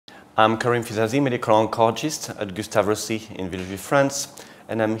I'm Karim Fizazi, medical oncologist at Gustave Roussy in Villejuif, France,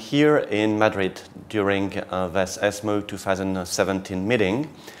 and I'm here in Madrid during this ESMO 2017 meeting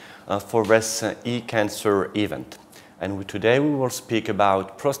for this e-cancer event. And today we will speak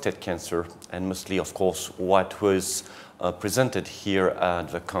about prostate cancer and mostly, of course, what was presented here at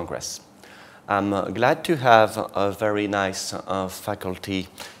the Congress. I'm glad to have a very nice faculty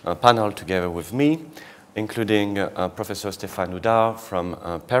panel together with me, including Professor Stéphane Houdard from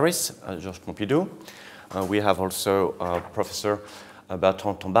Paris, Georges Pompidou. We have also Professor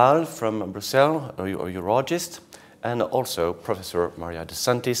Bertrand Tombal from Brussels, a urologist, and also Professor Maria De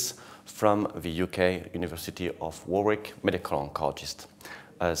Santis from the UK University of Warwick, medical oncologist,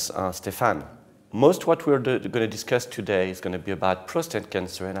 as Stéphane. Most what we're going to discuss today is going to be about prostate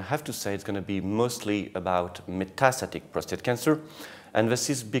cancer, and I have to say it's going to be mostly about metastatic prostate cancer. And this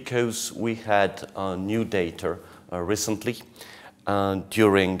is because we had new data recently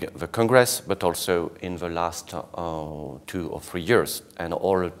during the Congress, but also in the last 2 or 3 years. And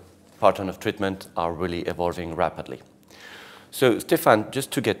all patterns of treatment are really evolving rapidly. So, Stéphane, just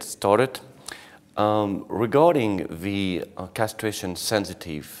to get started, regarding the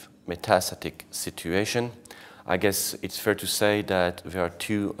castration-sensitive metastatic situation, I guess it's fair to say that there are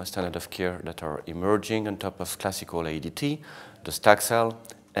 2 standards of care that are emerging on top of classical ADT, docetaxel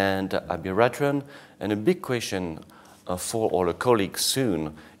and abiraterone. And a big question for all our colleagues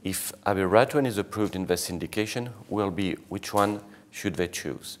soon, if abiraterone is approved in this indication, will be which one should they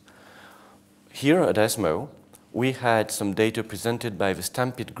choose. Here at ESMO, we had some data presented by the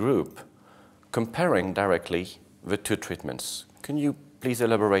STAMPEDE group comparing directly the 2 treatments. Can you please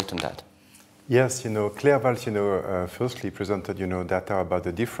elaborate on that? Yes, Claire Valls, firstly presented, data about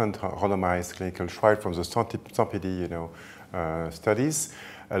the different randomized clinical trials from the STAMPEDE, studies,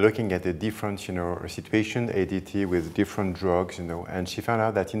 looking at the different, situation, ADT with different drugs, and she found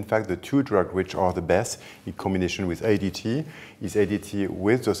out that in fact the 2 drugs which are the best in combination with ADT is ADT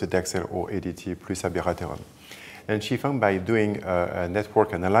with docetaxel or ADT plus abiraterone. And she found by doing a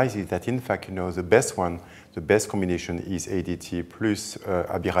network analysis that in fact, the best one, the best combination is ADT plus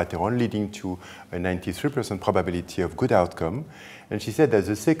abiraterone, leading to a 93% probability of good outcome. And she said that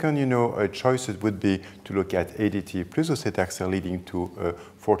the second, choices would be to look at ADT plus docetaxel, leading to a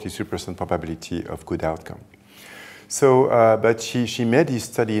 43% probability of good outcome. So, but she made this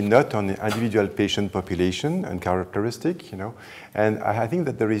study not on the individual patient population and characteristic, and I think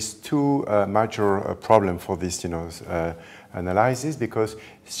that there is 2 major problems for this, analysis, because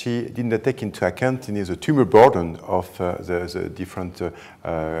she did not take into account the tumor burden of the different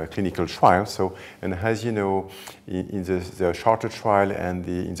clinical trials. So, and as you know, in the shorter trial and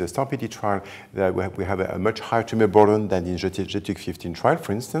in the STAMPEDE trial, we have a much higher tumor burden than in GTX-15 trial,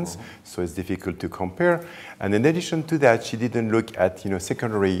 for instance. So it's difficult to compare. And in addition to that, she didn't look at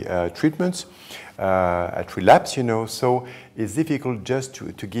secondary treatments at relapse. So it's difficult just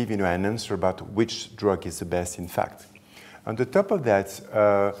to give an answer about which drug is the best, in fact. On the top of that,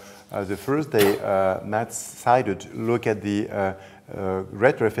 the first day, Matt decided to look at the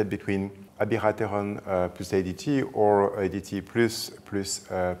greater effect between abiraterone plus ADT or ADT plus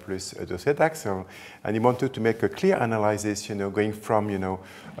docetaxel, and he wanted to make a clear analysis, going from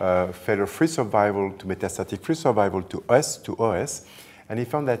failure-free survival to metastatic-free survival to OS. And he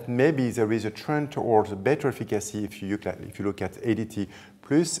found that maybe there is a trend towards better efficacy if you look at ADT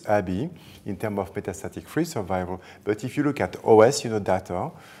plus AB in terms of metastatic-free survival. But if you look at OS,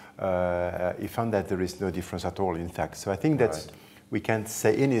 data, he found that there is no difference at all, in fact. So I think that we can't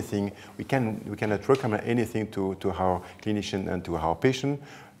say anything. We cannot recommend anything to our clinician and to our patient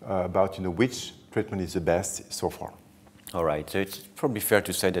about which treatment is the best so far. All right. So it's probably fair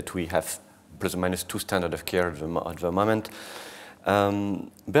to say that we have plus or minus 2 standards of care at the moment.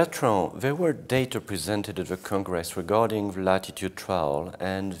 Bertrand, there were data presented at the Congress regarding the LATITUDE trial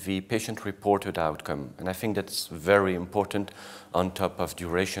and the patient-reported outcome, and I think that's very important on top of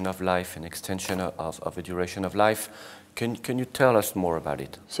duration of life and extension of the duration of life. Can you tell us more about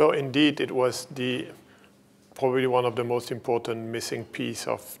it? So indeed, it was probably one of the most important missing piece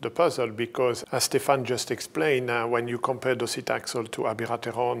of the puzzle, because as Stéphane just explained, when you compare docetaxel to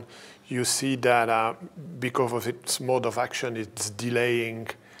abiraterone, you see that because of its mode of action, it's delaying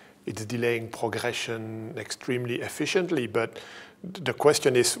progression extremely efficiently. But the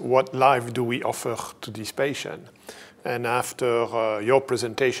question is, what life do we offer to these patients? And after your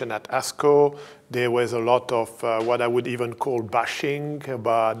presentation at ASCO, there was a lot of what I would even call bashing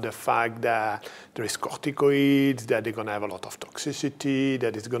about the fact that there is corticoids, that they're going to have a lot of toxicity,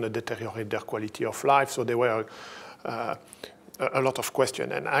 that it's going to deteriorate their quality of life. So there were a lot of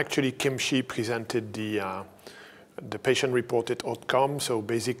questions. And actually, Kim Shi presented the the patient-reported outcome, so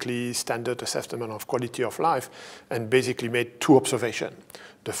basically standard assessment of quality of life, and basically made 2 observations.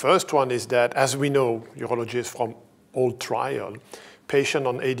 The first one is that, as we know, urologists from old trial, patients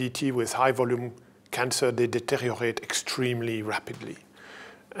on ADT with high volume cancer, they deteriorate extremely rapidly.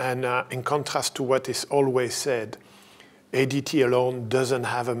 And in contrast to what is always said, ADT alone doesn't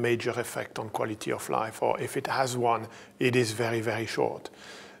have a major effect on quality of life, or if it has one, it is very, very short.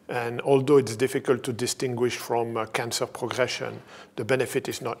 And although it's difficult to distinguish from cancer progression, the benefit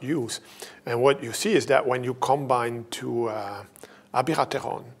is not used. And what you see is that when you combine to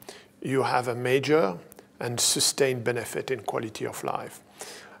abiraterone, you have a major and sustained benefit in quality of life.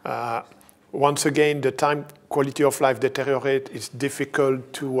 Once again, the time quality of life deteriorate is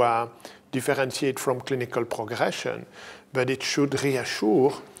difficult to differentiate from clinical progression, but it should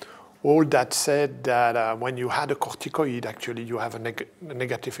reassure all that said that when you had a corticoid, actually you have a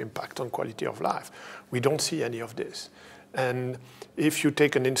negative impact on quality of life. We don't see any of this. And if you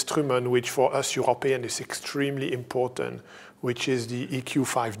take an instrument which for us Europeans is extremely important, which is the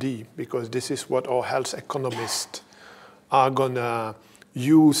EQ5D, because this is what our health economists are going to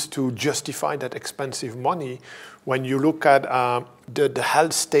use to justify that expensive money. When you look at the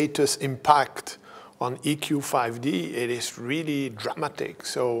health status impact on EQ5D, it is really dramatic.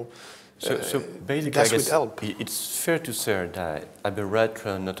 So basically, I guess it's fair to say that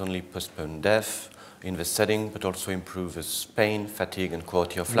abiraterone not only postpones death in the setting, but also improves pain, fatigue, and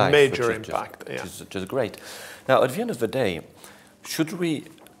quality of life. Major impact, which is just great. Now, at the end of the day, should we,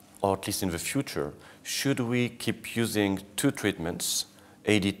 or at least in the future, should we keep using 2 treatments,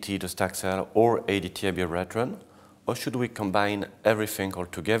 ADT docetaxel or ADT abiraterone, or should we combine everything all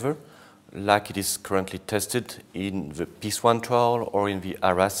together, like it is currently tested in the PEACE-1 trial or in the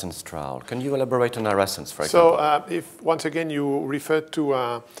ARASENS trial? Can you elaborate on ARASENS, for example? So if, once again, you refer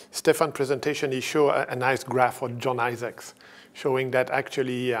to Stefan's presentation, he showed a nice graph on John Isaacs, showing that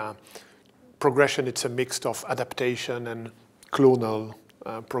actually progression, it's a mix of adaptation and clonal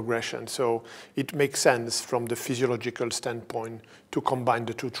progression. So it makes sense from the physiological standpoint to combine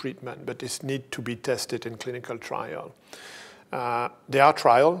the 2 treatments, but this needs to be tested in clinical trial. There are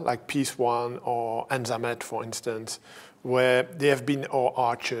trials like PEACE-1 or enzamet, for instance, where there have been, or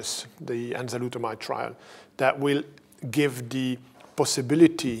ARCHES, the enzalutamide trial, that will give the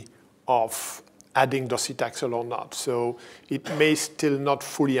possibility of adding docetaxel or not. So it may still not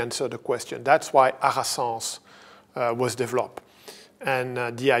fully answer the question. That's why ARASENS was developed.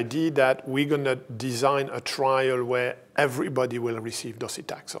 And the idea that we're going to design a trial where everybody will receive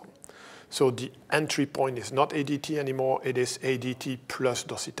docetaxel. So the entry point is not ADT anymore, it is ADT plus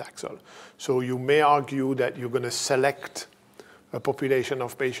docetaxel. So you may argue that you're going to select a population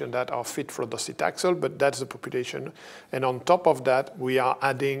of patients that are fit for docetaxel, but that's the population. And on top of that, we are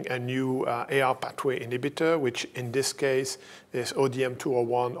adding a new AR pathway inhibitor, which in this case is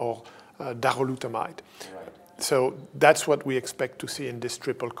ODM-201 or darolutamide. Right. So that's what we expect to see in this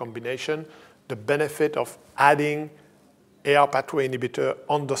triple combination, the benefit of adding AR pathway inhibitor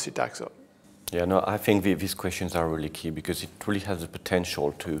on docetaxel. Yeah, no, I think these questions are really key because it really has the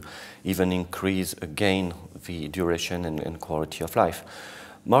potential to even increase again the duration and quality of life.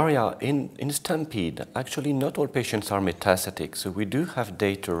 Maria, in STAMPEDE, actually not all patients are metastatic, so we do have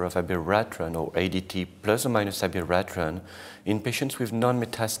data of abiraterone or ADT plus or minus abiraterone in patients with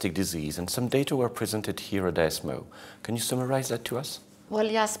non-metastatic disease, and some data were presented here at ESMO. Can you summarize that to us? Well,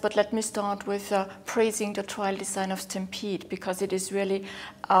 yes, but let me start with praising the trial design of STAMPEDE, because it is really,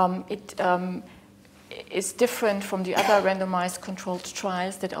 is different from the other randomized controlled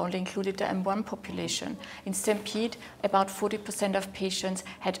trials that only included the M1 population. In STAMPEDE, about 40% of patients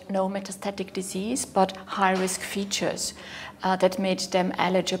had no metastatic disease, but high-risk features that made them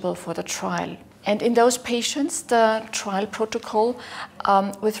eligible for the trial. And in those patients, the trial protocol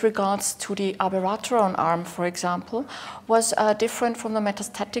with regards to the abiraterone arm, for example, was different from the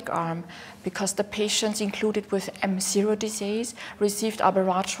metastatic arm, because the patients included with M0 disease received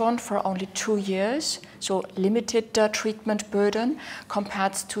abiraterone for only 2 years, so limited treatment burden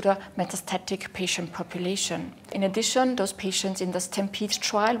compared to the metastatic patient population. In addition, those patients in the STAMPEDE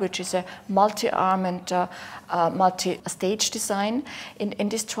trial, which is a multi-arm and multi-stage design, in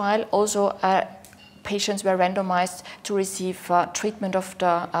this trial also patients were randomized to receive treatment of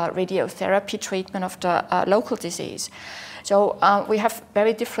the radiotherapy treatment of the local disease. So we have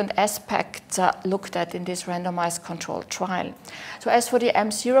very different aspects looked at in this randomized controlled trial. So as for the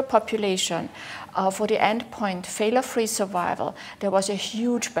M0 population, for the endpoint failure-free survival, there was a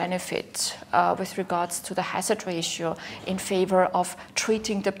huge benefit with regards to the hazard ratio in favor of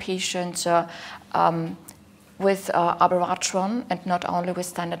treating the patients with abiraterone and not only with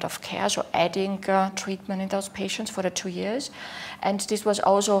standard of care, so adding treatment in those patients for the 2 years. And this was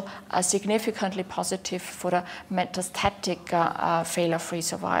also significantly positive for the metastatic failure-free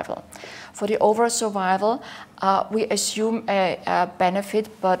survival. For the overall survival, we assume a benefit,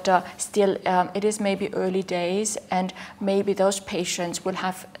 but still it is maybe early days, and maybe those patients will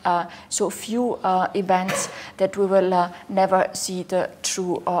have so few events that we will never see the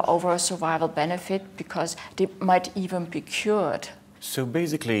true overall survival benefit, because they might even be cured. So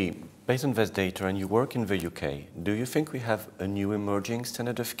basically, based on this data, and you work in the UK, do you think we have a new emerging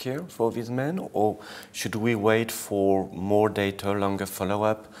standard of care for these men, or should we wait for more data, longer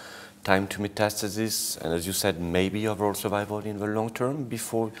follow-up, time to metastasis, and as you said, maybe overall survival in the long term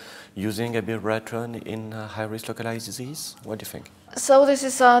before using abiraterone in high-risk localized disease? What do you think? So this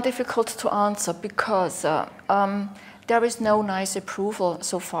is difficult to answer, because there is no nice approval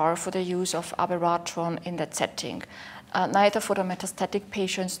so far for the use of abiraterone in that setting, neither for the metastatic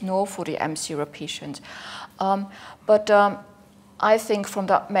patients nor for the M0 patients. I think from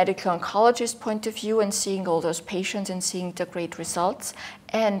the medical oncologist point of view, and seeing all those patients and seeing the great results,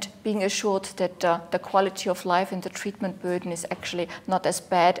 and being assured that the quality of life and the treatment burden is actually not as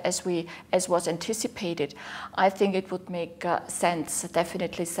bad as was anticipated, I think it would make sense,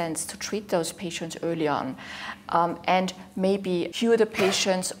 definitely sense, to treat those patients early on, and maybe cure the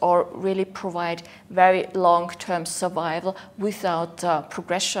patients or really provide very long-term survival without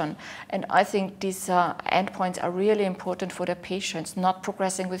progression. And I think these endpoints are really important for the patients, not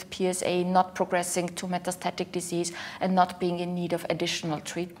progressing with PSA, not progressing to metastatic disease, and not being in need of additional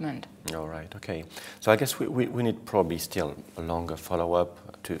treatment. All right, okay. So I guess we need probably still a longer follow-up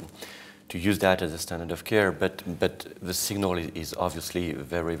to use that as a standard of care, but the signal is obviously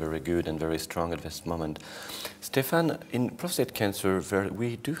very, very good and very strong at this moment. Stefan, in prostate cancer,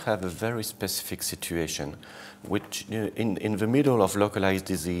 we do have a very specific situation, which in the middle of localized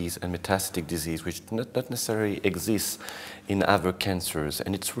disease and metastatic disease, which not necessarily exists in other cancers.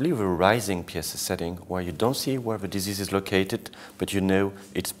 And it's really the rising PSA setting where you don't see where the disease is located, but you know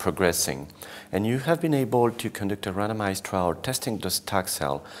it's progressing. And you have been able to conduct a randomized trial testing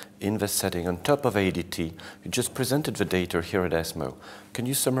docetaxel in the setting on top of ADT. You just presented the data here at ESMO. Can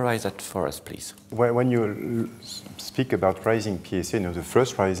you summarize that for us, please? When you speak about rising PSA, the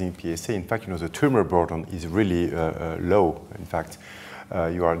first rising PSA, in fact, the tumor burden is really low. In fact,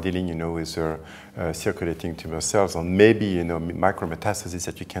 you are dealing, with circulating tumor cells, and maybe, micrometastasis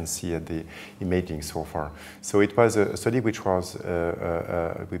that you can see at the imaging so far. So it was a study which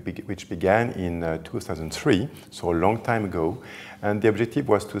began in 2003, so a long time ago, and the objective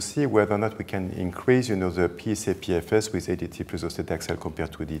was to see whether or not we can increase, the PSA PFS with ADT plus docetaxel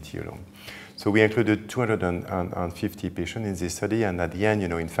compared to ADT alone. So we included 250 patients in this study, and at the end,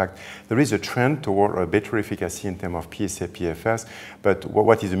 in fact, there is a trend toward a better efficacy in terms of PSA PFS. But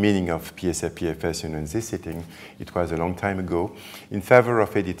what is the meaning of PSA PFS? In this setting, it was a long time ago, in favor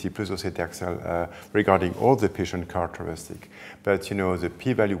of ADT plus docetaxel regarding all the patient characteristics. But the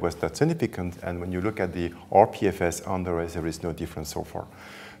p-value was not significant, and when you look at the rPFS on the rest, there is no difference so far.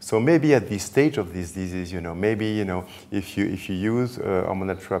 So maybe at this stage of this disease, maybe if you use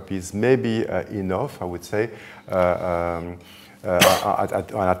hormonal therapies, maybe enough, I would say.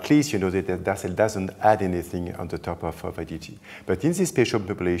 At least, that it doesn't add anything on the top of ADT. But in this patient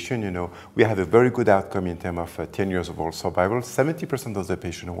population, we have a very good outcome in terms of 10 years of overall survival. 70% of the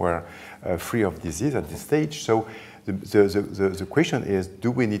patients were free of disease at this stage. So the question is,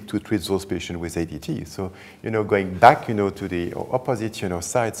 do we need to treat those patients with ADT? So, going back, to the opposite,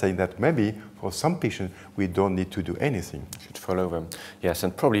 side, saying that maybe for some patients, we don't need to do anything. Should follow them. Yes,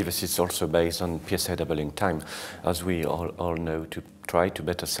 and probably this is also based on PSA doubling time, as we all know, to try to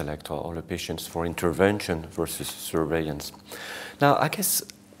better select all the patients for intervention versus surveillance. Now, I guess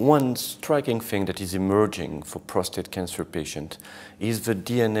one striking thing that is emerging for prostate cancer patients is the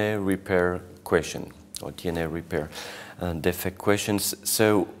DNA repair question, or DNA repair defect questions.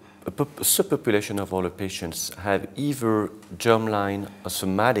 So a subpopulation of all the patients have either germline or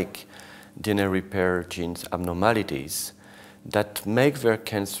somatic DNA repair genes abnormalities that make their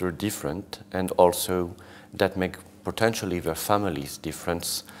cancer different, and also that make potentially their families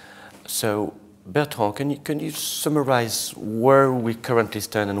different. So Bertrand, can you summarize where we currently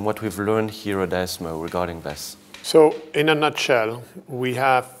stand and what we've learned here at ESMO regarding this? So in a nutshell, we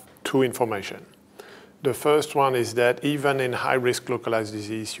have two information. The first one is that even in high-risk localized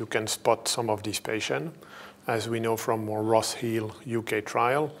disease, you can spot some of these patients, as we know from our Ross Hill UK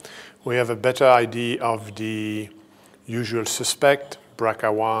trial. We have a better idea of the usual suspect,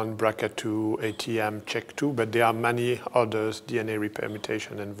 BRCA1, BRCA2, ATM, CHEK2, but there are many others DNA repair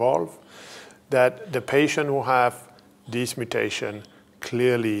mutation involved. that the patient who have this mutation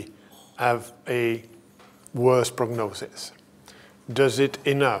clearly have a worse prognosis. Is it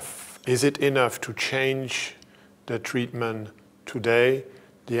enough to change the treatment today?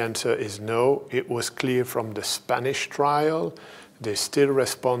 The answer is no. It was clear from the Spanish trial. They still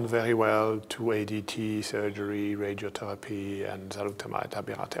respond very well to ADT, surgery, radiotherapy, and enzalutamide,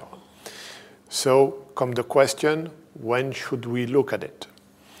 abiraterone. So come the question, when should we look at it?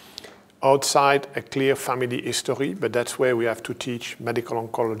 Outside a clear family history, but that's where we have to teach medical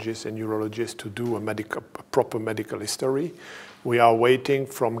oncologists and urologists to do a proper medical history. We are waiting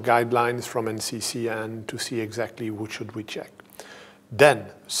from guidelines from NCCN to see exactly what should we check. Then,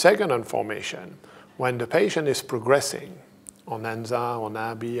 second information, when the patient is progressing on ENZA, on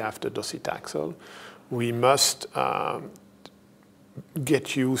ABI after docetaxel, we must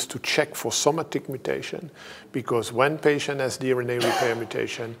get used to check for somatic mutation, because when patient has DNA repair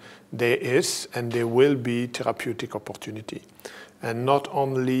mutation, there is and there will be therapeutic opportunity. And not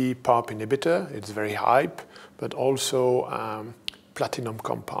only PARP inhibitor, it's very hype, but also platinum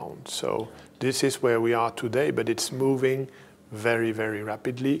compound. So this is where we are today, but it's moving very, very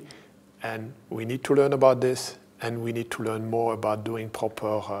rapidly. And we need to learn about this, and we need to learn more about doing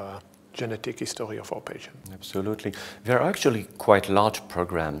proper genetic history of our patient. Absolutely. There are actually quite large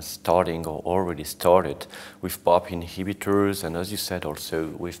programs starting or already started with PARP inhibitors, and as you said, also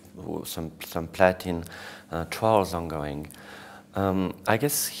with some platinum trials ongoing. I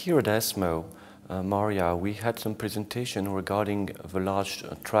guess here at ESMO, Maria, we had some presentation regarding the large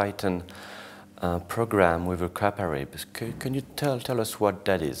Triton program with rucaparib. Can you tell us what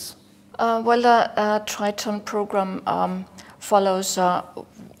that is? Well, the Triton program follows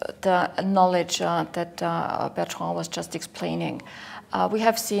the knowledge that Bertrand was just explaining. We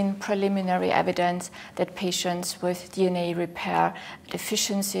have seen preliminary evidence that patients with DNA repair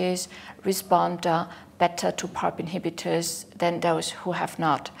deficiencies respond better to PARP inhibitors than those who have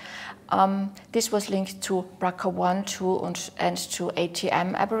not. This was linked to BRCA1, 2, and to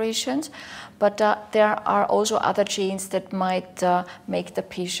ATM aberrations, but there are also other genes that might make the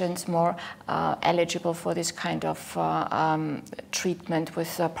patients more eligible for this kind of treatment with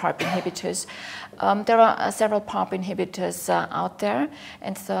PARP inhibitors. There are several PARP inhibitors out there,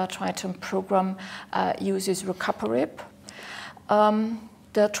 and the Triton program uses rucaparib.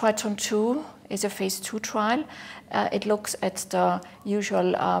 The Triton 2 is a phase 2 trial. It looks at the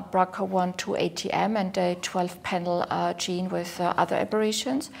usual BRCA1, 2 ATM and a 12-panel gene with other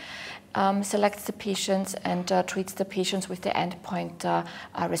aberrations. Selects the patients and treats the patients with the endpoint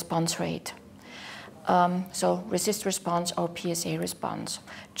response rate. So resist response or PSA response,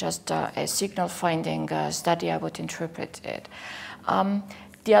 just a signal finding study, I would interpret it.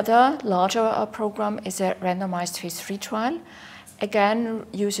 The other larger program is a randomized phase 3 trial, again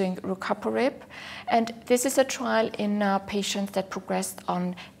using rucaparib, and this is a trial in patients that progressed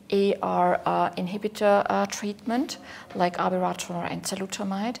on AR inhibitor treatment, like abiraterone or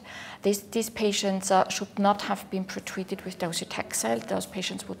enzalutamide. These patients should not have been pretreated with docetaxel. Those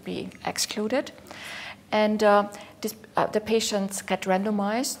patients would be excluded. And the patients get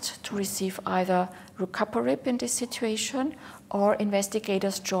randomized to receive either rucaparib in this situation or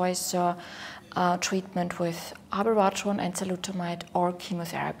investigators' choice treatment with abiraterone, enzalutamide, or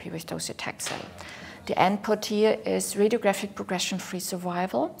chemotherapy with docetaxel. The endpoint here is radiographic progression-free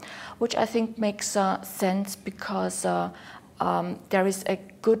survival, which I think makes sense because there is a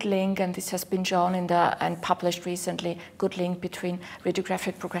good link, and this has been shown and published recently, good link between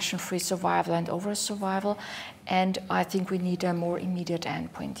radiographic progression-free survival and overall survival, and I think we need a more immediate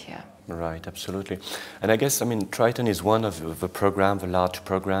endpoint here. Right, absolutely. And I guess, I mean, Triton is one of the large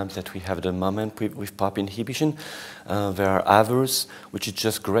programs that we have at the moment with PARP inhibition. There are others, which is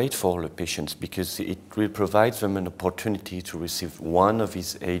just great for the patients because it really provides them an opportunity to receive one of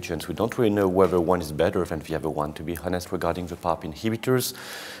these agents. We don't really know whether one is better than the other one, to be honest, regarding the PARP inhibitors,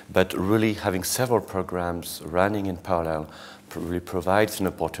 but really having several programs running in parallel really provides an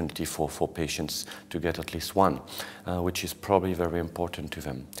opportunity for patients to get at least one, which is probably very important to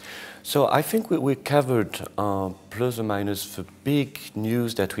them. So I think we covered plus or minus the big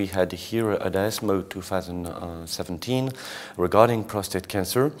news that we had here at ESMO 2017 regarding prostate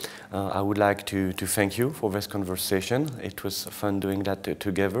cancer. I would like to thank you for this conversation. It was fun doing that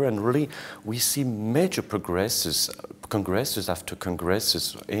together, and really we see major congresses after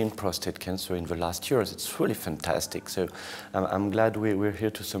congresses in prostate cancer in the last years. It's really fantastic. So I'm glad we're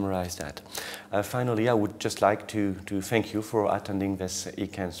here to summarize that. Finally, I would just like to thank you for attending this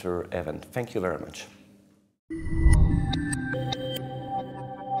eCancer event. Thank you very much.